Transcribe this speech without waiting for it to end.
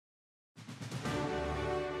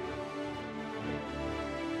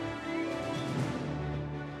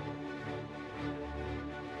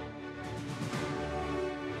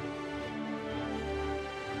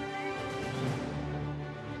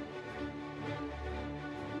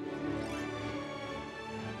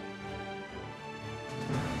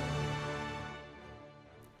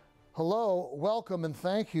Hello, welcome, and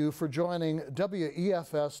thank you for joining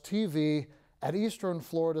WEFS TV at Eastern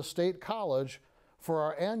Florida State College for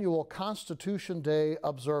our annual Constitution Day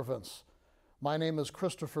observance. My name is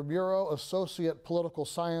Christopher Muro, Associate Political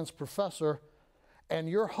Science Professor, and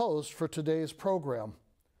your host for today's program.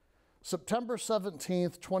 September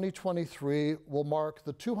 17th, 2023 will mark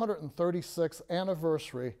the 236th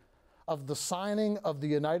anniversary of the signing of the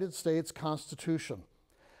United States Constitution,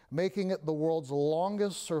 making it the world's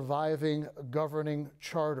longest surviving governing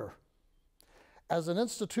charter. As an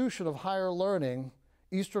institution of higher learning,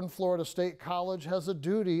 Eastern Florida State College has a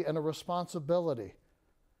duty and a responsibility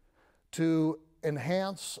to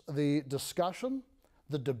enhance the discussion,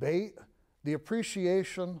 the debate, the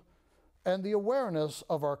appreciation, and the awareness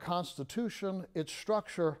of our Constitution, its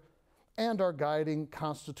structure, and our guiding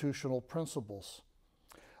constitutional principles.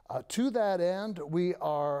 To that end, we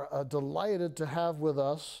are delighted to have with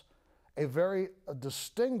us a very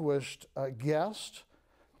distinguished guest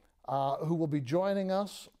who will be joining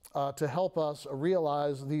us to help us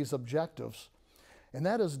realize these objectives, and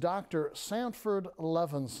that is Dr. Sanford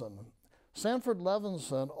Levinson. Sanford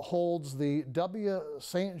Levinson holds the W.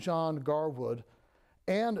 St. John Garwood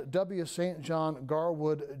and W. St. John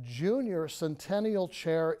Garwood Jr. Centennial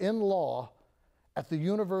Chair in Law at the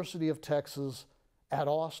University of Texas at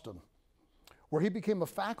Austin, where he became a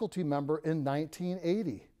faculty member in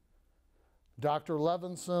 1980. Dr.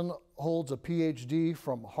 Levinson holds a PhD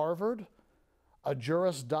from Harvard, a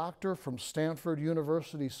Juris Doctor from Stanford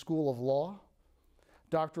University School of Law.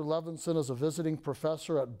 Dr. Levinson is a visiting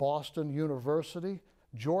professor at Boston University,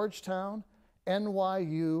 Georgetown,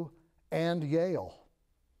 NYU, and Yale.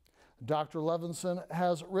 Dr. Levinson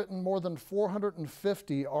has written more than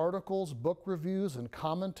 450 articles, book reviews, and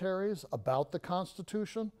commentaries about the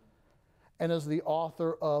Constitution, and is the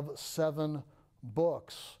author of 7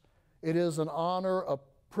 books. It is an honor, a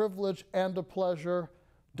privilege, and a pleasure.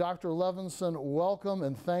 Dr. Levinson, welcome,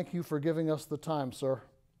 and thank you for giving us the time, sir.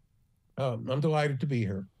 I'm delighted to be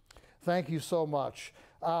here. Thank you so much.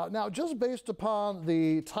 Now, just based upon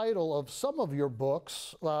the title of some of your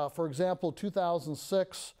books, for example,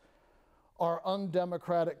 2006, Our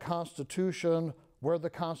Undemocratic Constitution, Where the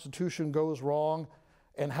Constitution Goes Wrong,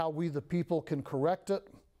 and How We the People Can Correct It.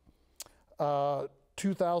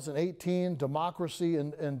 2018, Democracy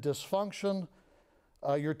and Dysfunction.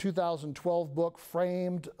 Your 2012 book,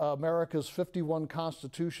 Framed, America's 51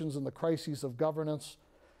 Constitutions and the Crises of Governance.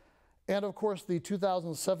 And of course, the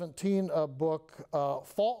 2017 book,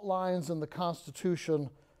 Fault Lines in the Constitution,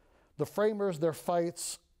 The Framers, Their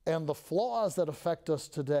Fights, and the Flaws That Affect Us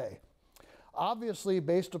Today. Obviously,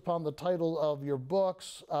 based upon the title of your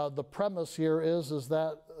books, the premise here is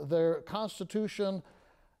that their Constitution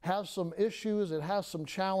has some issues, it has some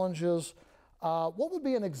challenges. What would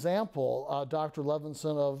be an example, Dr.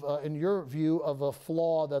 Levinson, of, in your view, of a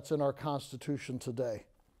flaw that's in our Constitution today?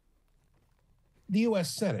 The U.S.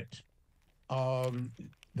 Senate.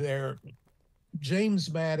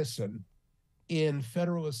 James Madison, in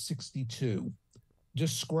Federalist 62,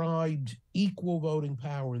 described equal voting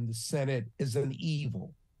power in the Senate as an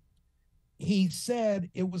evil. He said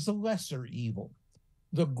it was a lesser evil.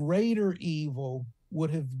 The greater evil would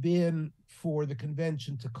have been for the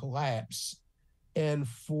convention to collapse and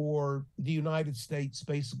for the United States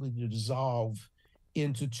basically to dissolve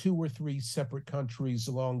into 2 or 3 separate countries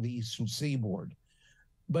along the eastern seaboard.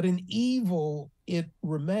 But an evil it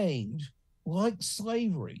remained, like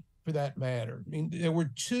slavery for that matter. I mean, there were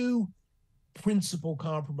 2 principal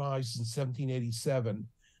compromises in 1787.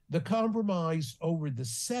 The compromise over the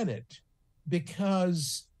Senate,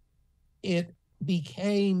 because it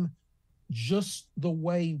became just the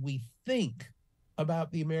way we think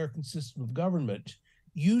about the American system of government,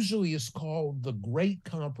 usually is called the Great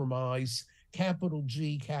Compromise, capital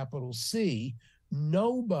G, capital C.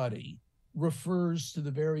 Nobody refers to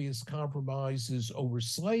the various compromises over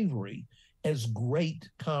slavery as great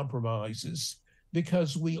compromises,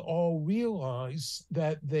 because we all realize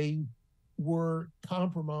that they were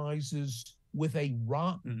compromises with a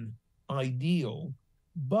rotten ideal.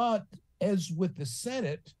 But as with the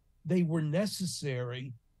Senate, they were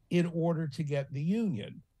necessary in order to get the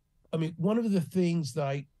Union. I mean, one of the things that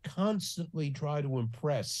I constantly try to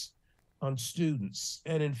impress on students,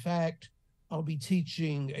 and in fact, I'll be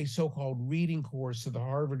teaching a so-called reading course at the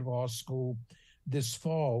Harvard Law School this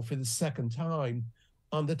fall for the 2nd time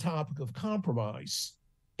on the topic of compromise.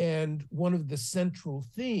 And one of the central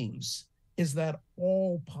themes is that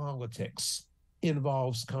all politics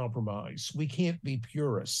involves compromise. We can't be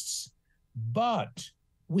purists, but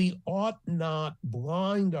we ought not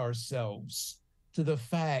blind ourselves to the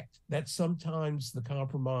fact that sometimes the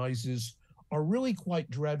compromises are really quite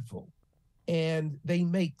dreadful. And they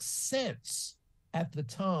make sense at the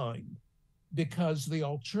time because the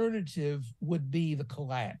alternative would be the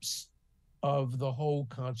collapse of the whole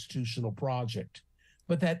constitutional project.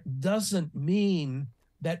 But that doesn't mean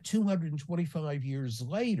that 225 years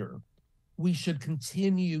later, we should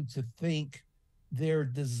continue to think they're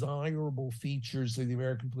desirable features of the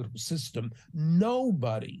American political system.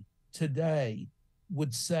 Nobody today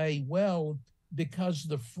would say, well, because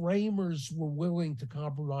the framers were willing to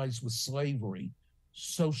compromise with slavery,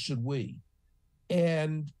 so should we.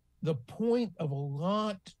 And the point of a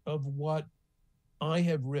lot of what I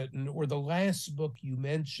have written, or the last book you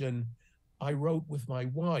mentioned, I wrote with my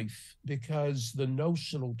wife because the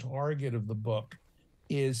notional target of the book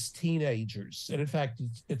is teenagers. And in fact,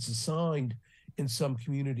 it's assigned in some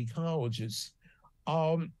community colleges,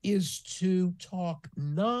 is to talk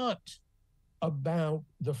not about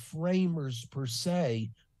the framers per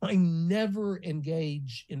se. I never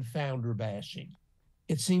engage in founder bashing.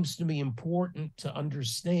 It seems to me important to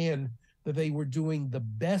understand that they were doing the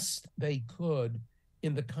best they could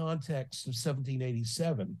in the context of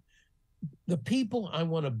 1787. The people I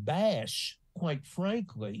want to bash, quite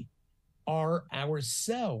frankly, are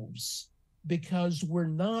ourselves, because we're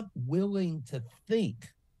not willing to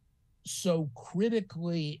think so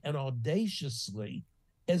critically and audaciously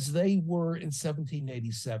as they were in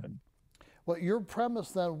 1787. Well, your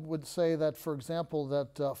premise then would say that, for example,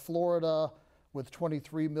 that Florida with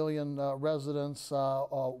 23 million residents,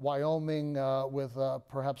 Wyoming with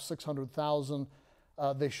perhaps 600,000,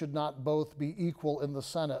 they should not both be equal in the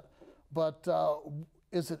Senate. But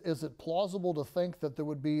is it plausible to think that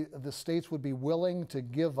the states would be willing to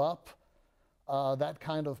give up that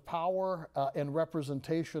kind of power and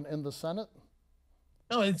representation in the Senate?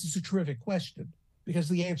 No, it's a terrific question, because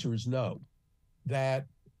the answer is no. That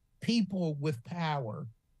people with power,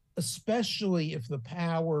 especially if the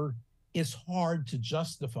power is hard to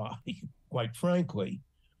justify, quite frankly,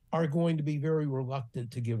 are going to be very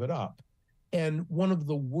reluctant to give it up. And one of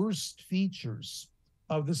the worst features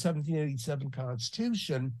of the 1787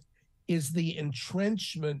 Constitution is the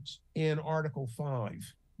entrenchment in Article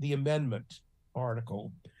 5, the amendment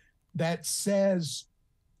article, that says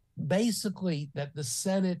basically that the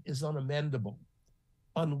Senate is unamendable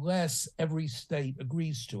unless every state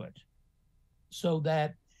agrees to it. So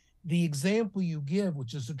that the example you give,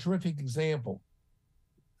 which is a terrific example,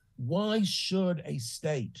 why should a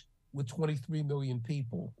state with 23 million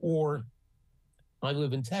people, or I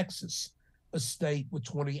live in Texas, a state with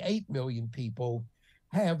 28 million people,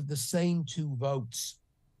 have the same two votes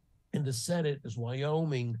in the Senate as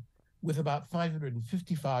Wyoming with about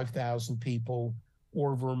 555,000 people,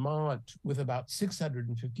 or Vermont with about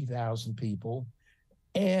 650,000 people?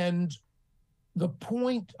 And the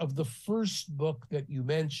point of the first book that you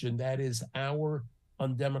mentioned, that is Our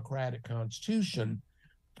Undemocratic Constitution,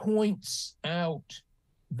 points out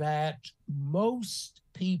that most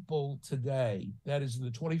people today, that is in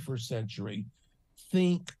the 21st century,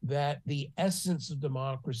 think that the essence of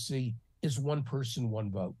democracy is one person, one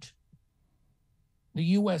vote. The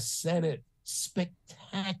US Senate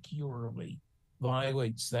spectacularly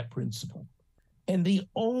violates that principle. And the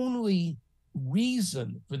only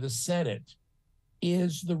reason for the Senate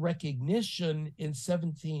is the recognition in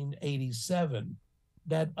 1787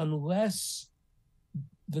 that unless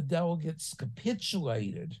the delegates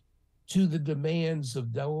capitulated to the demands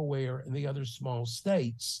of Delaware and the other small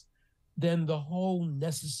states, then the whole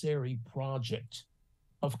necessary project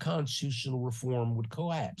of constitutional reform would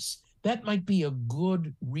collapse. That might be a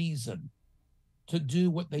good reason to do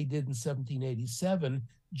what they did in 1787,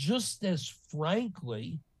 just as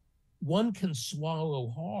frankly, one can swallow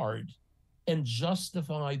hard and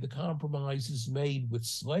justify the compromises made with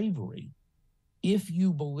slavery if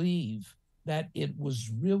you believe that it was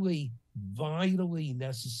really vitally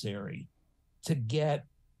necessary to get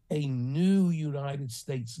a new United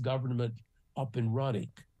States government up and running.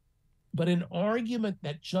 But an argument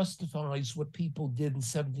that justifies what people did in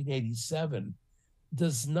 1787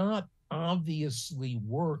 does not obviously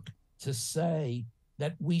work to say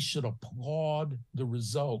that we should applaud the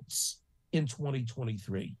results in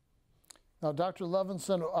 2023. Now, Dr.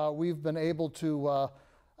 Levinson, we've been able to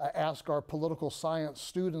ask our political science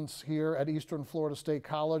students here at Eastern Florida State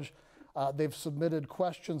College. They've submitted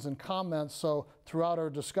questions and comments, so throughout our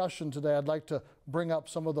discussion today, I'd like to bring up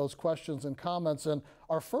some of those questions and comments. And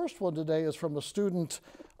our first one today is from a student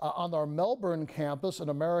on our Melbourne campus, an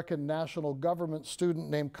American National Government student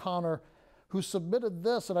named Connor, who submitted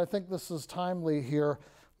this, and I think this is timely here.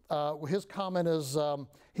 His comment is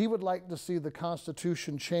he would like to see the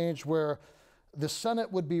Constitution changed where the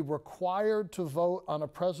Senate would be required to vote on a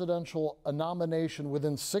presidential nomination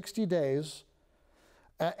within 60 days,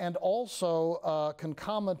 and also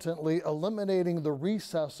concomitantly eliminating the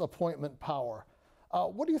recess appointment power.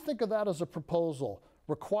 What do you think of that as a proposal?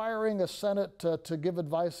 Requiring a Senate to give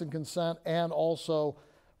advice and consent, and also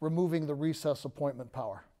removing the recess appointment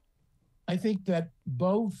power? I think that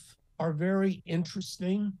both are very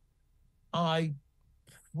interesting. I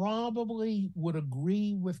probably would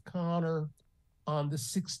agree with Connor on the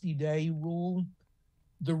 60-day rule.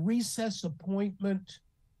 The recess appointment,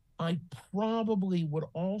 I probably would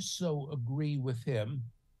also agree with him.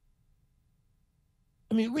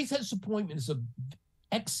 I mean, recess appointment is an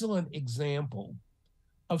excellent example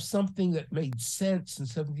of something that made sense in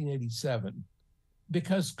 1787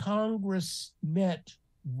 because Congress met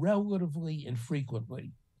relatively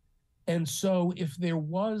infrequently. And so if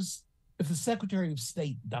the Secretary of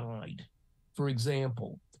State died, for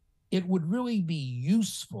example, it would really be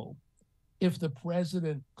useful if the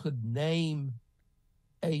president could name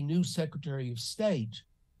a new Secretary of State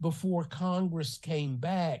before Congress came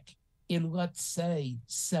back in, let's say,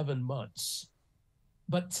 7 months.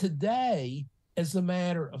 But today, as a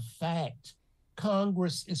matter of fact,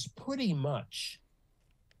 Congress is pretty much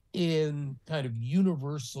in kind of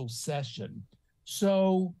universal session.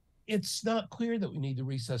 So it's not clear that we need the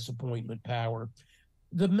recess appointment power.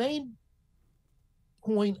 The main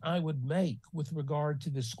point I would make with regard to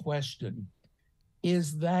this question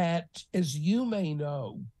is that, as you may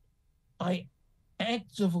know, I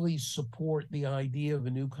actively support the idea of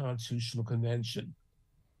a new constitutional convention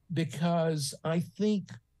because I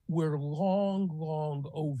think we're long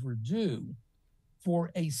overdue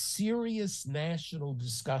for a serious national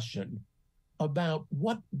discussion about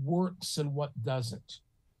what works and what doesn't.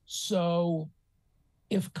 So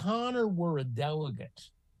if Connor were a delegate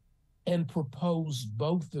and proposed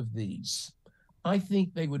both of these, I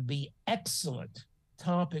think they would be excellent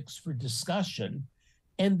topics for discussion.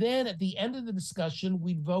 And then at the end of the discussion,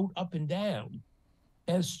 we'd vote up and down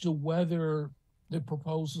as to whether the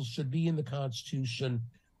proposal should be in the Constitution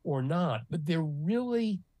or not. But they're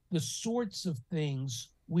really the sorts of things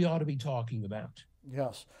we ought to be talking about.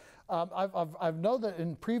 Yes. I've known that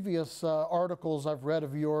in previous articles I've read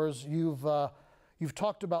of yours, you've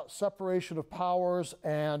talked about separation of powers,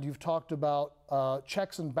 and you've talked about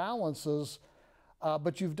checks and balances,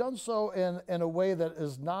 but you've done so in a way that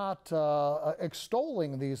is not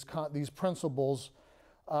extolling these principles,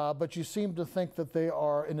 but you seem to think that they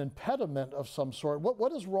are an impediment of some sort.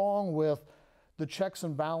 What is wrong with the checks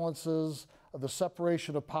and balances, the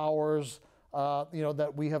separation of powers,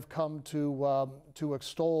 that we have come to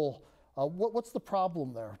extol? What's the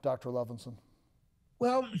problem there, Dr. Levinson?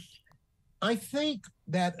 Well, I think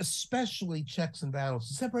that especially checks and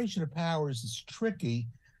balances, separation of powers is tricky.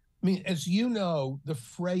 I mean, as you know, the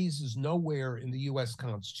phrase is nowhere in the U.S.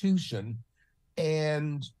 Constitution,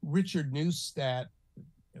 and Richard Neustadt,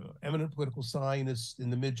 eminent political scientist in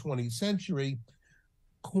the mid-20th century,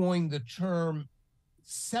 coined the term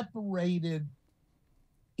separated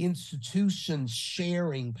institutions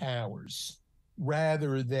sharing powers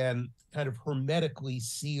rather than kind of hermetically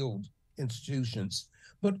sealed institutions.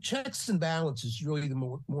 But checks and balances is really the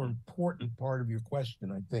more important part of your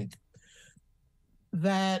question, I think.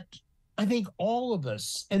 That I think all of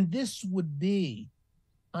us, and this would be,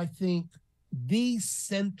 I think, the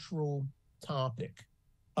central topic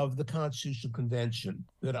of the Constitutional Convention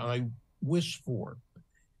that I wish for.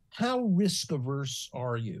 How risk averse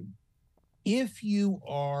are you? If you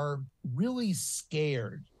are really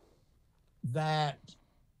scared that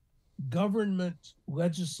government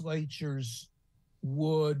legislatures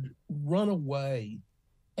would run away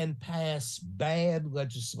and pass bad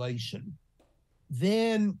legislation,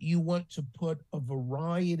 then you want to put a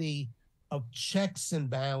variety of checks and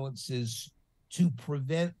balances to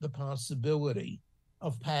prevent the possibility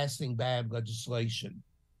of passing bad legislation.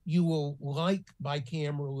 You will like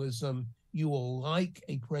bicameralism. You will like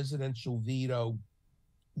a presidential veto.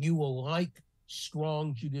 You will like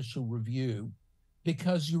strong judicial review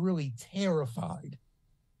because you're really terrified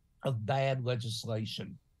of bad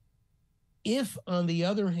legislation. If, on the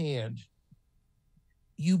other hand,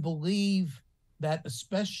 you believe that,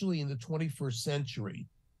 especially in the 21st century,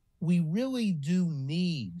 we really do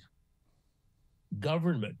need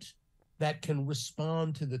government that can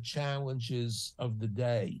respond to the challenges of the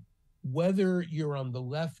day, whether you're on the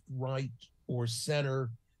left, right, or center,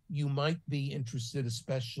 you might be interested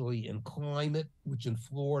especially in climate, which in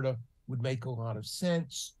Florida would make a lot of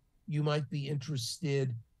sense. You might be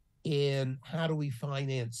interested in how do we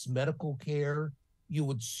finance medical care. You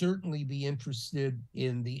would certainly be interested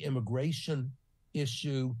in the immigration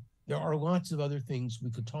issue. There are lots of other things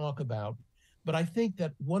we could talk about, but I think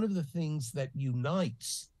that one of the things that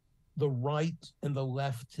unites the right and the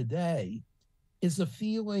left today is a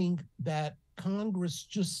feeling that Congress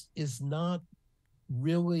just is not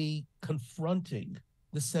really confronting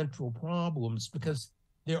the central problems because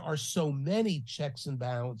there are so many checks and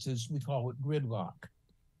balances, we call it gridlock.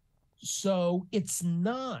 So it's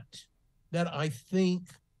not that I think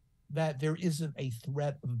that there isn't a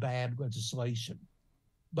threat of bad legislation,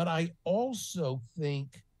 but I also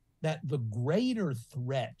think that the greater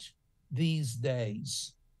threat these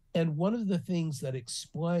days, and one of the things that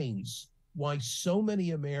explains why so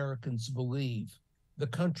many Americans believe the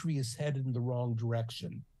country is headed in the wrong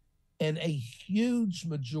direction, and a huge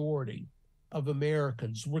majority of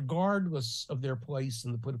Americans, regardless of their place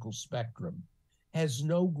in the political spectrum, has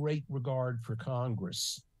no great regard for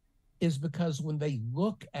Congress, is because when they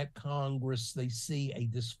look at Congress, they see a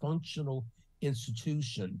dysfunctional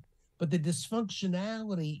institution. But the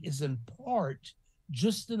dysfunctionality is in part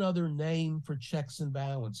just another name for checks and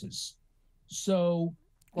balances. So,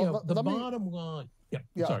 the bottom line.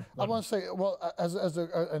 Yeah, sorry, I want to say, well, as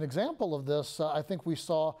an example of this, I think we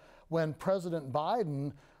saw when President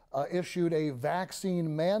Biden issued a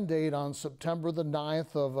vaccine mandate on September the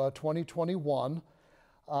 9th of 2021.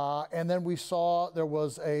 And then we saw there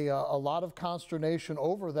was a lot of consternation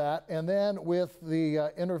over that. And then with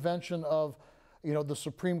the intervention of the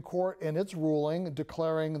Supreme Court in its ruling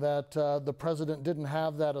declaring that the president didn't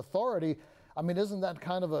have that authority, I mean, isn't that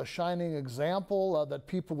kind of a shining example that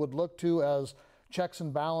people would look to as checks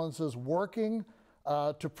and balances working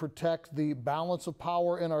to protect the balance of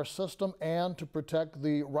power in our system and to protect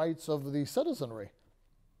the rights of the citizenry?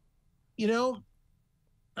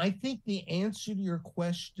 I think the answer to your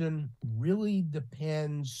question really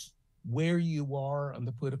depends where you are on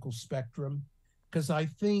the political spectrum, because I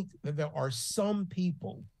think that there are some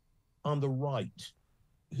people on the right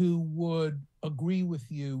who would agree with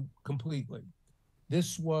you completely.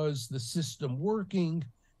 This was the system working.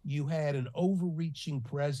 You had an overreaching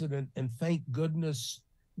president, and thank goodness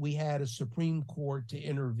we had a Supreme Court to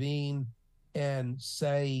intervene and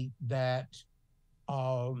say that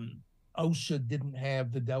OSHA didn't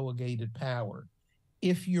have the delegated power.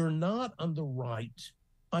 If you're not on the right,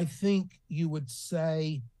 I think you would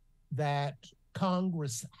say that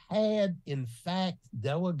Congress had, in fact,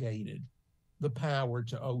 delegated the power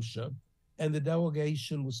to OSHA, and the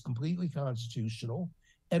delegation was completely constitutional.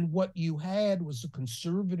 And what you had was a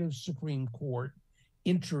conservative Supreme Court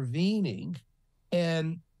intervening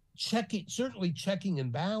and certainly checking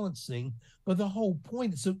and balancing. But the whole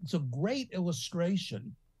point, it's a great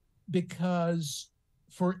illustration, because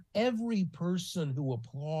for every person who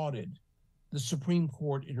applauded the Supreme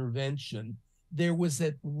Court intervention, there was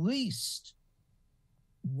at least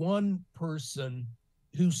one person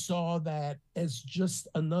who saw that as just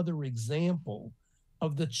another example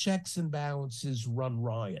of the checks and balances run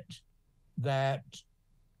riot. That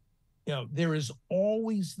there is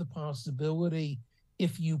always the possibility,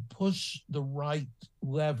 if you push the right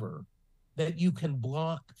lever, that you can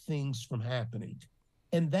block things from happening.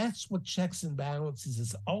 And that's what checks and balances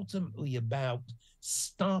is ultimately about,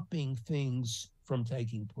 stopping things from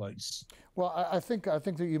taking place. Well, I think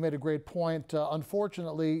that you made a great point.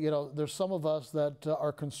 Unfortunately, there's some of us that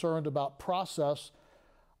are concerned about process,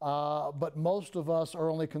 but most of us are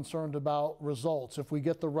only concerned about results. If we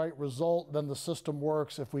get the right result, then the system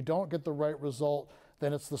works. If we don't get the right result,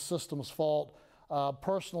 then it's the system's fault.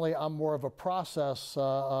 Personally, I'm more of a process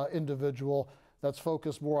individual that's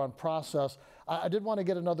focused more on process. I did want to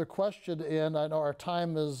get another question in. I know our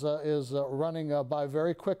time is running by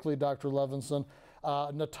very quickly, Dr. Levinson.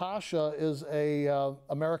 Natasha is a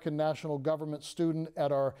American National Government student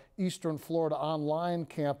at our Eastern Florida Online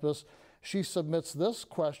campus. She submits this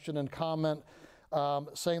question and comment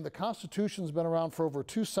saying the Constitution's been around for over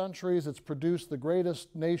 2 centuries. It's produced the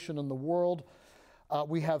greatest nation in the world.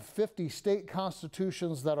 We have 50 state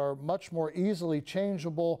constitutions that are much more easily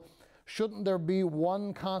changeable. Shouldn't there be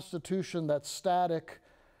one constitution that's static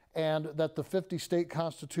and that the 50 state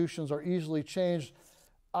constitutions are easily changed?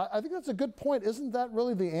 I think that's a good point. Isn't that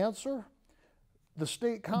really the answer? The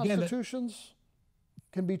state constitutions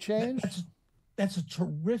can be changed? That's a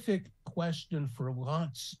terrific question for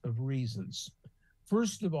lots of reasons.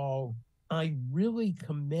 First of all, I really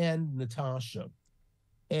commend Natasha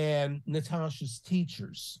and Natasha's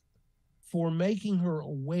teachers for making her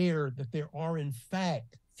aware that there are, in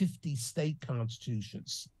fact, 50 state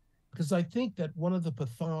constitutions. Because I think that one of the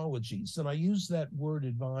pathologies, and I use that word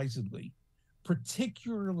advisedly,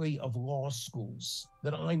 particularly of law schools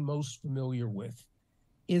that I'm most familiar with,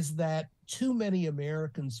 is that too many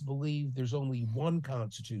Americans believe there's only one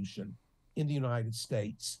Constitution in the United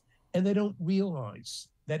States, and they don't realize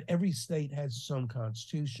that every state has its own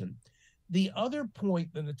Constitution. The other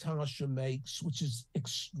point that Natasha makes, which is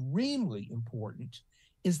extremely important,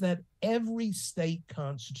 is that every state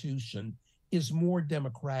constitution is more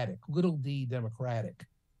democratic, little d democratic,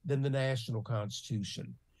 than the national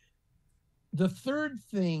constitution. The third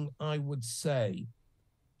thing I would say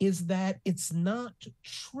is that it's not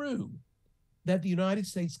true that the United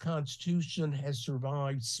States Constitution has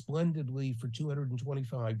survived splendidly for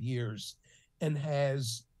 225 years and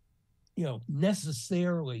has,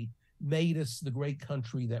 necessarily made us the great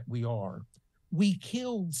country that we are. We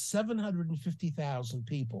killed 750,000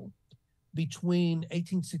 people between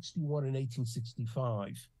 1861 and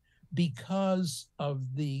 1865 because of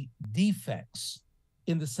the defects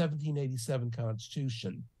in the 1787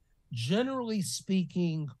 Constitution. Generally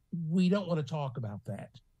speaking, we don't want to talk about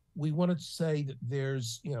that. We want to say that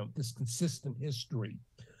there's, this consistent history.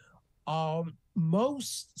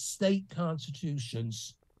 Most state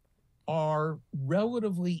constitutions are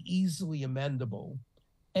relatively easily amendable.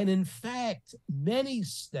 And in fact, many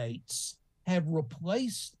states have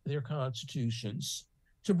replaced their constitutions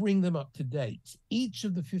to bring them up to date. Each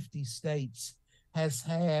of the 50 states has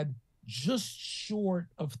had just short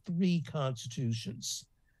of 3 constitutions.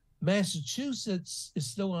 Massachusetts is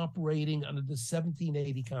still operating under the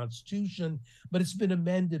 1780 Constitution, but it's been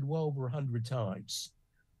amended well over 100 times.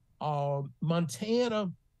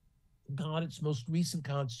 Montana got its most recent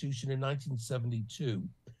constitution in 1972.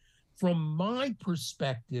 From my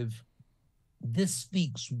perspective, this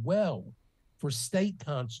speaks well for state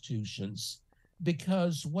constitutions,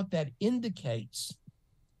 because what that indicates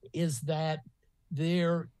is that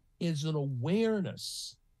there is an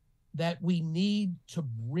awareness that we need to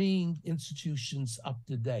bring institutions up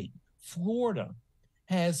to date. Florida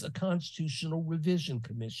has a constitutional revision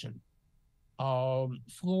commission.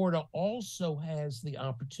 Florida also has the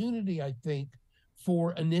opportunity, I think,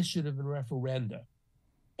 for initiative and referenda.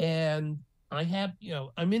 And I have,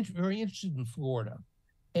 I'm very interested in Florida,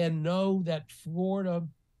 and know that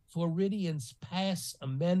Floridians pass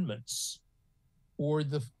amendments, or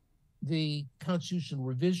the Constitutional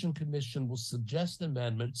Revision Commission will suggest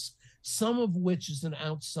amendments, some of which as an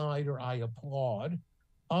outsider I applaud,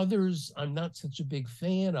 others I'm not such a big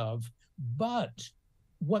fan of. But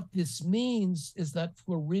what this means is that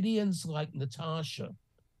Floridians like Natasha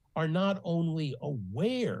are not only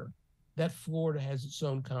aware that Florida has its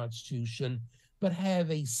own constitution, but have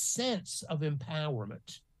a sense of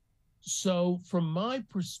empowerment. So from my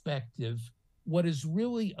perspective, what is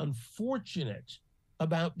really unfortunate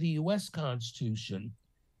about the US Constitution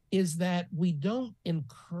is that we don't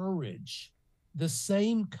encourage the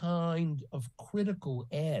same kind of critical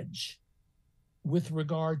edge with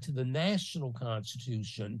regard to the national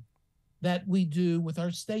constitution that we do with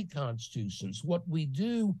our state constitutions. What we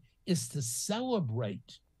do is to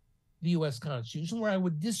celebrate the US Constitution, where I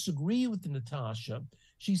would disagree with Natasha.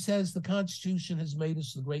 She says the Constitution has made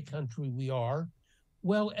us the great country we are.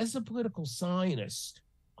 Well, as a political scientist,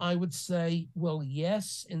 I would say, well,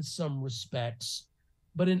 yes, in some respects,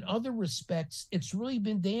 but in other respects, it's really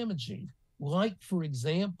been damaging. Like, for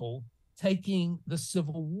example, taking the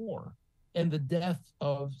Civil War and the death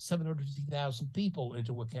of 750,000 people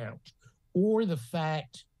into account, or the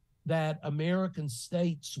fact that American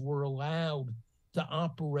states were allowed to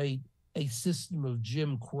operate a system of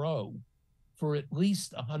Jim Crow for at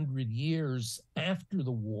least 100 years after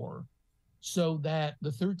the war, so that the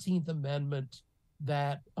 13th Amendment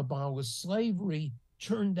that abolished slavery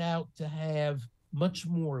turned out to have much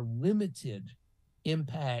more limited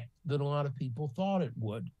impact than a lot of people thought it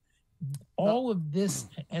would. All of this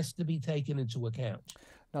has to be taken into account.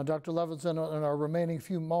 Now, Dr. Levinson, in our remaining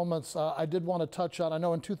few moments, I did want to touch on, I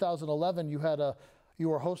know in 2011 you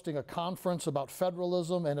were hosting a conference about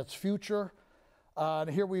federalism and its future. And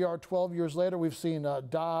here we are 12 years later. We've seen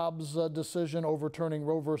Dobbs' decision overturning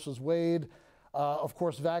Roe versus Wade. Of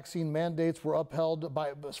course, vaccine mandates were upheld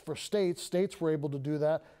for states. States were able to do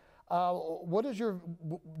that.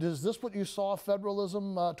 Is this what you saw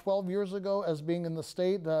federalism 12 years ago as being in the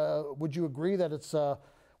state? Would you agree that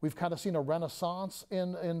we've kind of seen a renaissance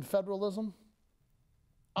in federalism?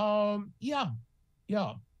 Yeah.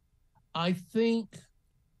 I think,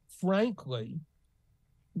 frankly,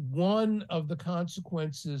 one of the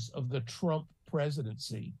consequences of the Trump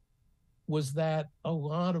presidency was that a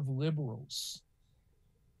lot of liberals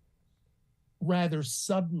rather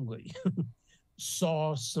suddenly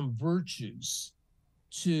saw some virtues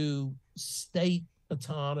to state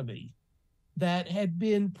autonomy that had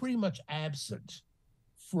been pretty much absent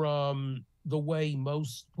from the way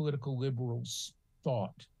most political liberals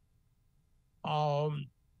thought.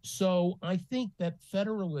 So I think that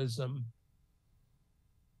federalism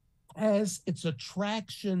has its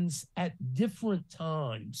attractions at different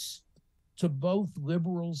times to both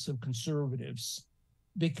liberals and conservatives,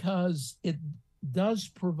 because it does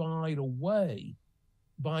provide a way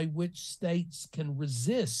by which states can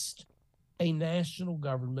resist a national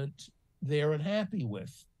government they're unhappy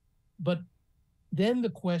with. But then the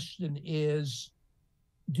question is,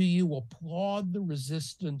 do you applaud the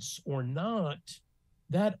resistance or not?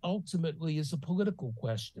 That ultimately is a political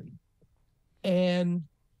question.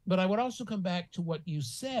 But I would also come back to what you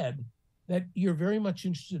said, that you're very much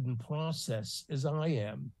interested in process, as I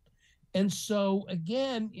am. And so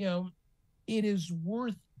again, it is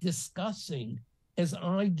worth discussing, as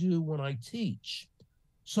I do when I teach.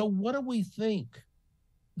 So what do we think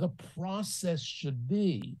the process should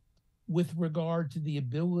be with regard to the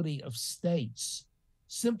ability of states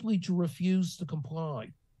simply to refuse to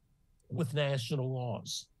comply with national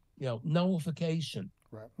laws? Nullification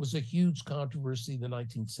was a huge controversy in the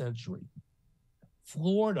 19th century.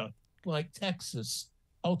 Florida, like Texas,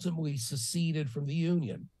 ultimately seceded from the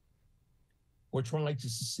Union, or tried to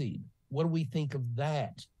secede. What do we think of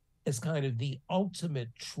that as kind of the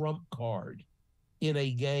ultimate trump card in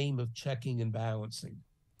a game of checking and balancing?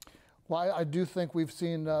 Well, I do think we've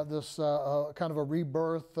seen this kind of a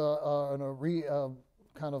rebirth and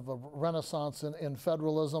kind of a renaissance in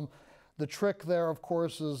federalism. The trick there, of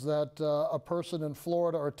course, is that a person in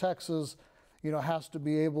Florida or Texas, has to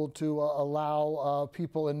be able to allow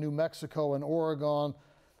people in New Mexico and Oregon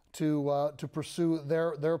to pursue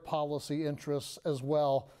their policy interests as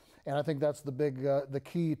well. And I think that's the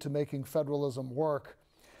key to making federalism work.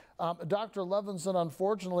 Dr. Levinson,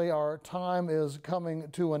 unfortunately, our time is coming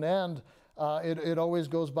to an end. It always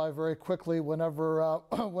goes by very quickly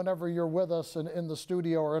whenever you're with us in the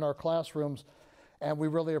studio or in our classrooms, and we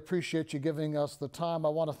really appreciate you giving us the time. I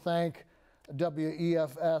want to thank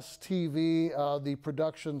WEFS TV, the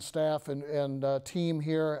production staff and team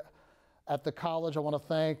here at the college. I want to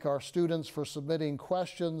thank our students for submitting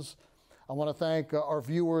questions. I want to thank our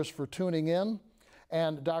viewers for tuning in.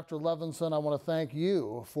 And Dr. Levinson, I want to thank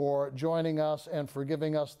you for joining us and for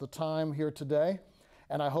giving us the time here today.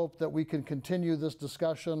 And I hope that we can continue this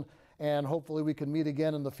discussion, and hopefully we can meet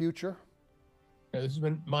again in the future. This has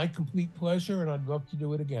been my complete pleasure, and I'd love to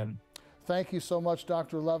do it again. Thank you so much,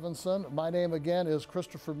 Dr. Levinson. My name again is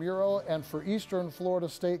Christopher Muro, and for Eastern Florida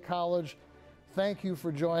State College, thank you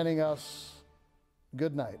for joining us.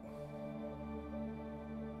 Good night.